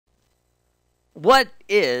What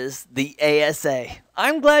is the ASA?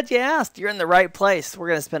 I'm glad you asked. You're in the right place. We're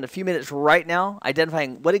going to spend a few minutes right now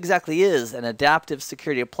identifying what exactly is an Adaptive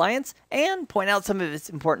Security Appliance and point out some of its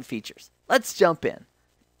important features. Let's jump in.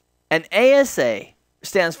 An ASA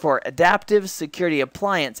stands for Adaptive Security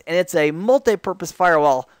Appliance, and it's a multi-purpose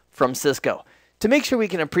firewall from Cisco. To make sure we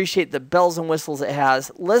can appreciate the bells and whistles it has,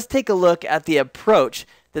 let's take a look at the approach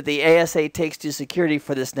that the ASA takes to security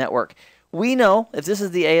for this network. We know, if this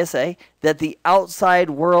is the ASA, that the outside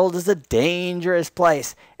world is a dangerous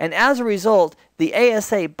place. And as a result, the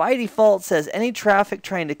ASA by default says any traffic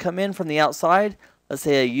trying to come in from the outside, let's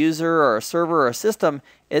say a user or a server or a system,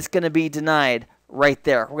 it's going to be denied right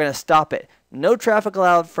there. We're going to stop it. No traffic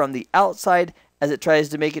allowed from the outside as it tries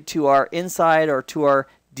to make it to our inside or to our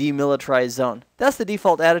demilitarized zone. That's the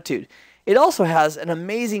default attitude. It also has an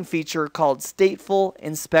amazing feature called Stateful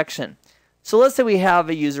Inspection. So let's say we have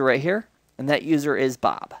a user right here, and that user is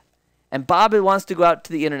Bob. And Bob wants to go out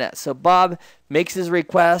to the internet. So Bob makes his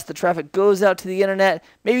request, the traffic goes out to the internet.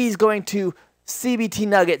 Maybe he's going to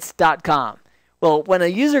cbtnuggets.com. Well, when a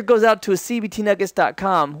user goes out to a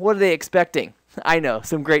cbtnuggets.com, what are they expecting? I know,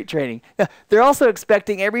 some great training. They're also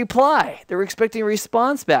expecting a reply. They're expecting a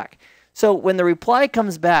response back. So when the reply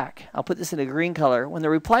comes back, I'll put this in a green color. When the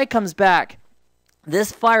reply comes back,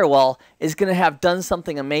 this firewall is going to have done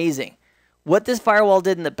something amazing. What this firewall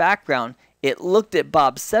did in the background, it looked at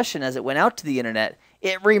Bob's session as it went out to the internet.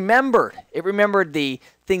 It remembered the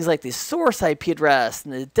things like the source IP address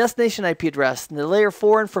and the destination IP address and the layer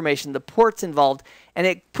 4 information, the ports involved, and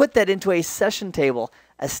it put that into a session table,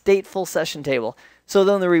 a stateful session table. So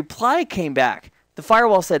then the reply came back. The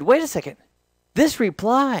firewall said, wait a second. This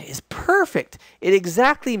reply is perfect. It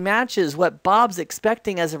exactly matches what Bob's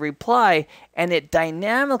expecting as a reply, and it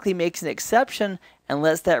dynamically makes an exception and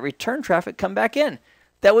lets that return traffic come back in.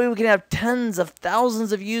 That way we can have tens of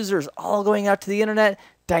thousands of users all going out to the internet,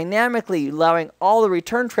 dynamically allowing all the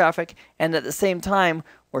return traffic, and at the same time,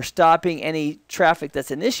 we're stopping any traffic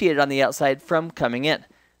that's initiated on the outside from coming in.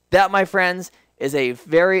 That, my friends, is a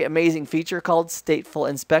very amazing feature called Stateful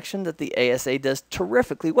Inspection that the ASA does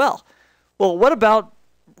terrifically well. Well, what about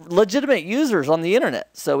legitimate users on the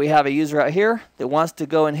internet? So we have a user out here that wants to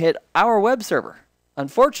go and hit our web server.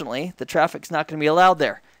 Unfortunately, the traffic's not going to be allowed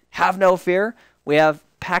there. Have no fear. We have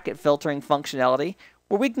packet filtering functionality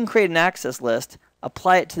where we can create an access list,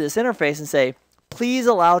 apply it to this interface, and say, please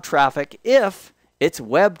allow traffic if it's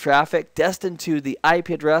web traffic destined to the IP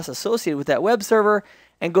address associated with that web server,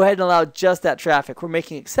 and go ahead and allow just that traffic. We're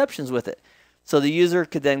making exceptions with it. So the user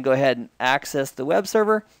could then go ahead and access the web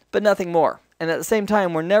server, but nothing more. And at the same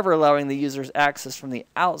time, we're never allowing the user's access from the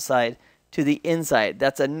outside to the inside.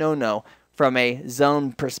 That's a no-no from a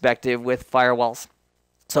zone perspective with firewalls.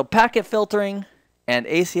 So packet filtering and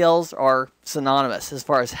ACLs are synonymous as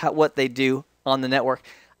far as what they do on the network.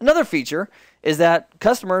 Another feature is that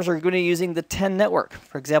customers are going to be using the 10 network,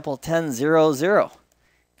 for example, 10.0.0. In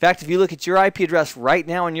fact, if you look at your IP address right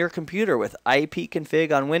now on your computer with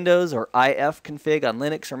ipconfig on Windows or ifconfig on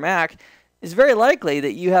Linux or Mac, it's very likely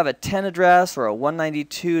that you have a 10 address or a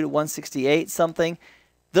 192 to 168 something.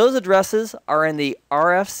 Those addresses are in the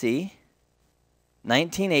RFC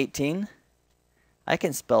 1918. I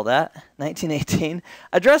can spell that, 1918,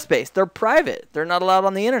 address space. They're private. They're not allowed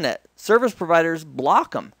on the internet. Service providers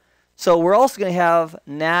block them. So we're also going to have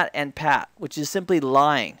NAT and PAT, which is simply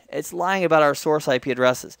lying. It's lying about our source IP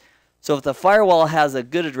addresses. So if the firewall has a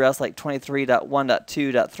good address like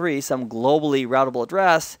 23.1.2.3, some globally routable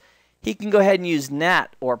address, he can go ahead and use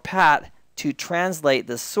NAT or PAT to translate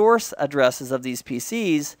the source addresses of these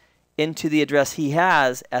PCs into the address he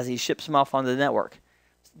has as he ships them off onto the network.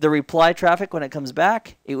 The reply traffic, when it comes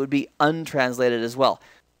back, it would be untranslated as well.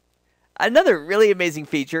 Another really amazing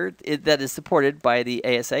feature that is supported by the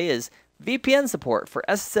ASA is VPN support for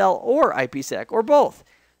SSL or IPsec or both.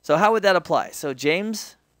 So how would that apply? So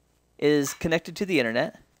James is connected to the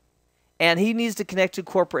internet, and he needs to connect to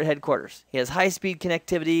corporate headquarters. He has high-speed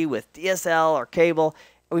connectivity with DSL or cable.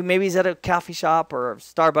 Maybe he's at a coffee shop or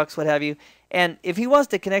Starbucks, what have you. And if he wants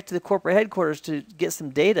to connect to the corporate headquarters to get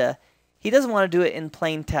some data, he doesn't want to do it in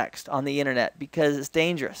plain text on the internet because it's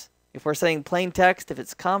dangerous. If we're saying plain text, if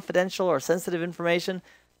it's confidential or sensitive information,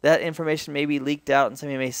 that information may be leaked out and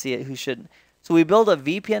somebody may see it who shouldn't. So we build a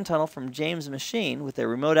VPN tunnel from James' machine with a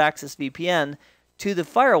remote access VPN to the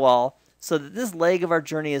firewall so that this leg of our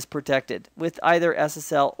journey is protected. With either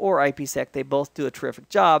SSL or IPsec, they both do a terrific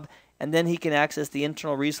job, and then he can access the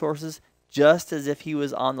internal resources just as if he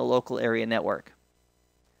was on the local area network.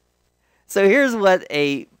 So here's what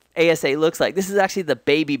a ASA looks like. This is actually the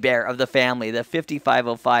baby bear of the family, the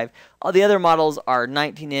 5505. All the other models are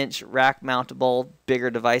 19-inch rack mountable, bigger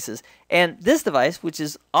devices. And this device, which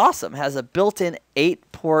is awesome, has a built-in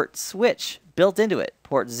 8-port switch built into it.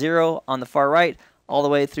 Port 0 on the far right, all the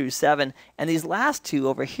way through 7. And these last two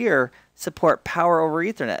over here support power over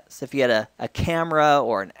Ethernet. So if you had a camera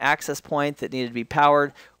or an access point that needed to be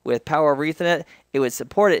powered with power over Ethernet, it would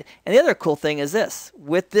support it. And the other cool thing is this.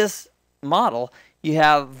 With this model, you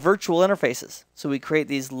have virtual interfaces. So we create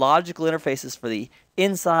these logical interfaces for the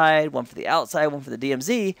inside, one for the outside, one for the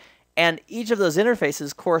DMZ, and each of those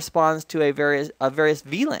interfaces corresponds to a various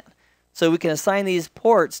VLAN. So we can assign these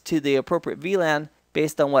ports to the appropriate VLAN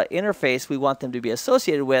based on what interface we want them to be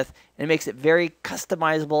associated with, and it makes it very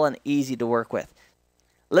customizable and easy to work with.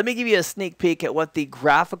 Let me give you a sneak peek at what the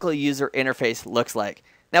graphical user interface looks like.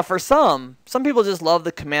 Now for some people just love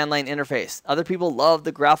the command line interface. Other people love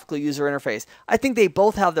the graphical user interface. I think they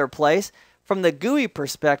both have their place. From the GUI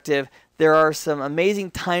perspective, there are some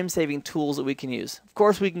amazing time-saving tools that we can use. Of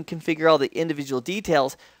course, we can configure all the individual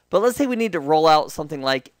details, but let's say we need to roll out something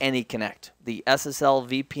like AnyConnect, the SSL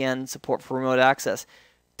VPN support for remote access.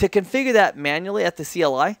 To configure that manually at the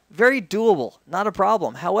CLI, very doable, not a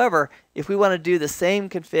problem. However, if we want to do the same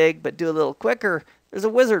config but do a little quicker, there's a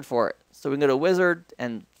wizard for it. So we can go to wizard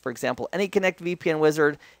and, for example, AnyConnect VPN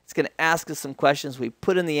wizard. It's going to ask us some questions. We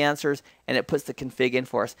put in the answers and it puts the config in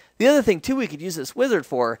for us. The other thing too we could use this wizard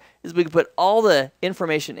for is we could put all the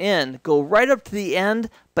information in, go right up to the end,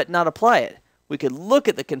 but not apply it. We could look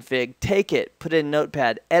at the config, take it, put it in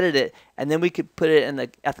Notepad, edit it, and then we could put it in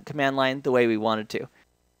at the command line the way we wanted to.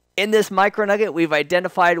 In this MicroNugget, we've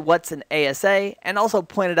identified what's an ASA and also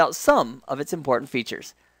pointed out some of its important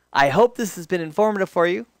features. I hope this has been informative for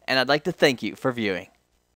you, and I'd like to thank you for viewing.